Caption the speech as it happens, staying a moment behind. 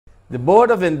The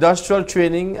Board of Industrial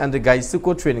Training and the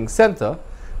Gaisuku Training Center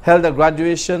held a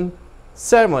graduation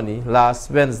ceremony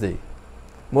last Wednesday.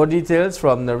 More details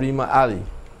from Narima Ali.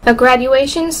 A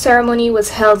graduation ceremony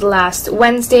was held last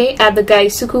Wednesday at the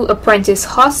Gaisuku Apprentice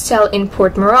Hostel in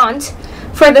Port Morant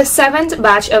for the 7th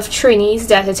batch of trainees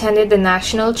that attended the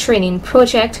National Training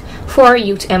Project for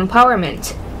Youth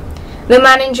Empowerment. The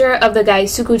manager of the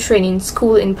Gaisuku Training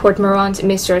School in Port Morant,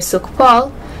 Mr.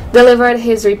 Sukpal, delivered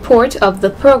his report of the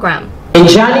program. In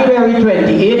January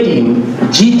 2018,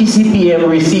 GTCPM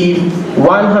received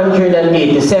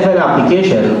 187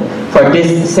 applications for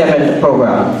this 7th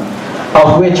program,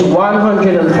 of which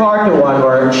 141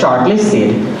 were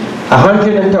shortlisted,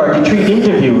 133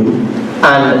 interviewed,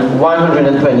 and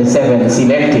 127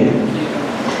 selected.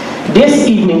 This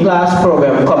evening class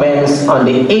program commenced on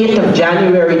the 8th of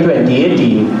January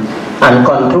 2018 and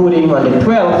concluding on the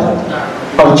 12th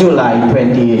of July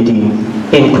 2018,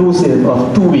 inclusive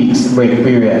of 2 weeks break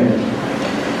period.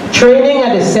 Training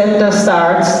at the center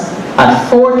starts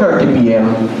at 4:30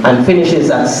 p.m. and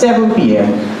finishes at 7 p.m.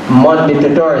 Monday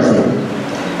to Thursday.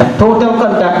 A total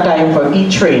contact time for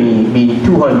each trainee being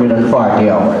 240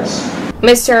 hours.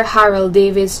 Mr. Harold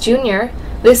Davis Jr.,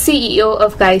 the CEO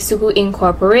of Gaisuku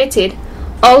Incorporated,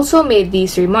 also made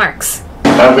these remarks.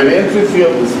 And with the interest you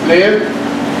have displayed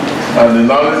and the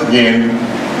knowledge gained,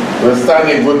 will stand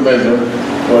in good measure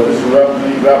for this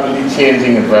rapidly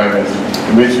changing environment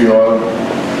in which we all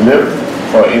live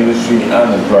for industry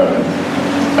and employment.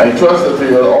 I trust that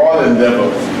we will all endeavor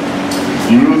to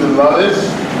use the knowledge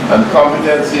and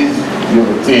competencies you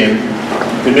have obtained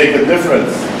to make a difference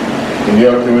in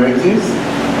your communities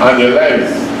and your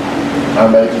lives, and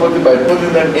by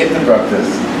putting them into practice,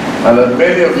 and that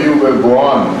many of you will go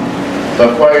on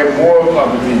to acquire more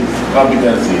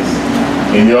competencies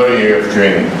in your area of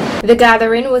training. The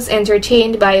gathering was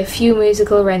entertained by a few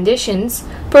musical renditions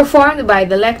performed by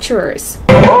the lecturers.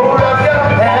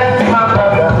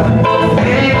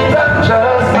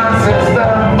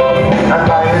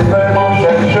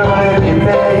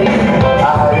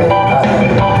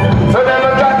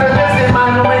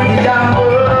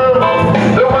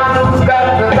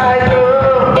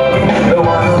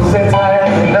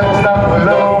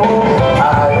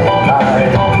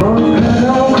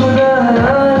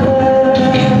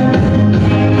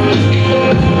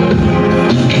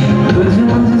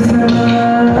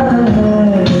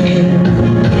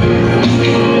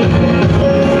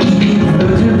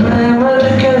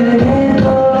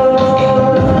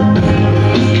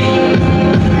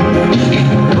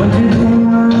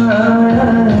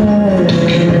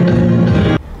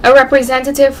 A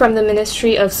representative from the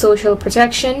Ministry of Social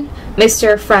Protection,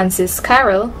 Mr. Francis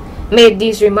Carroll, made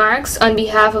these remarks on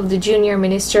behalf of the Junior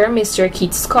Minister, Mr.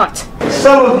 Keith Scott.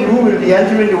 Some of you will be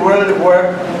entering the world of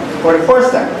work for the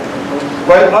first time,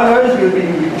 while others will be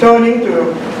returning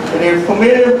to their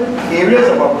familiar areas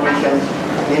of operations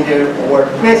in their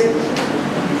workplaces.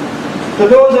 To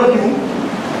those of you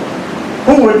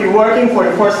who will be working for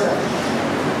the first time,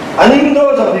 and even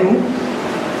those of you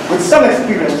with some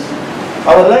experience,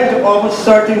 I would like to offer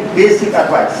certain basic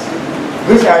advice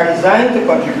which are designed to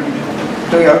contribute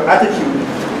to your attitude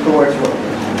towards work.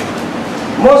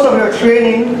 Most of your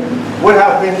training would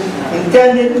have been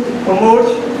intended to promote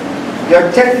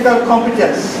your technical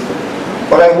competence,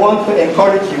 but I want to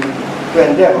encourage you to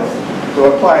endeavor to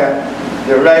acquire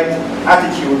the right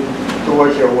attitude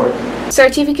towards your work.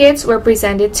 Certificates were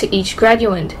presented to each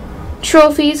graduate.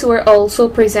 Trophies were also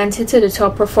presented to the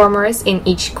top performers in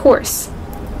each course.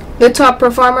 The top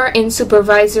performer in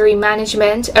supervisory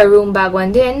management, Arun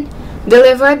Bagwandin,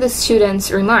 delivered the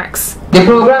students' remarks. The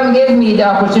program gave me the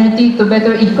opportunity to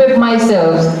better equip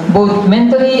myself, both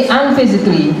mentally and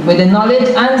physically, with the knowledge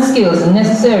and skills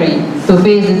necessary to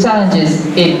face the challenges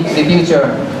in the future.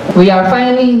 We are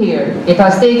finally here. It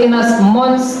has taken us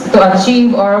months to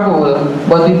achieve our goal,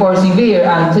 but we persevere,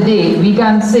 and today we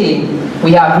can say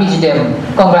we have reached them.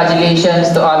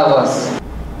 Congratulations to all of us.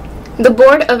 The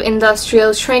Board of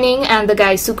Industrial Training and the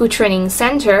Gaisuku Training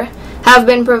Center have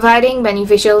been providing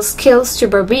beneficial skills to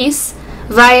Berbice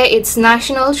via its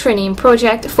National Training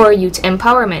Project for Youth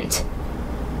Empowerment.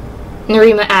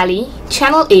 Narima Ali,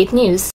 Channel 8 News.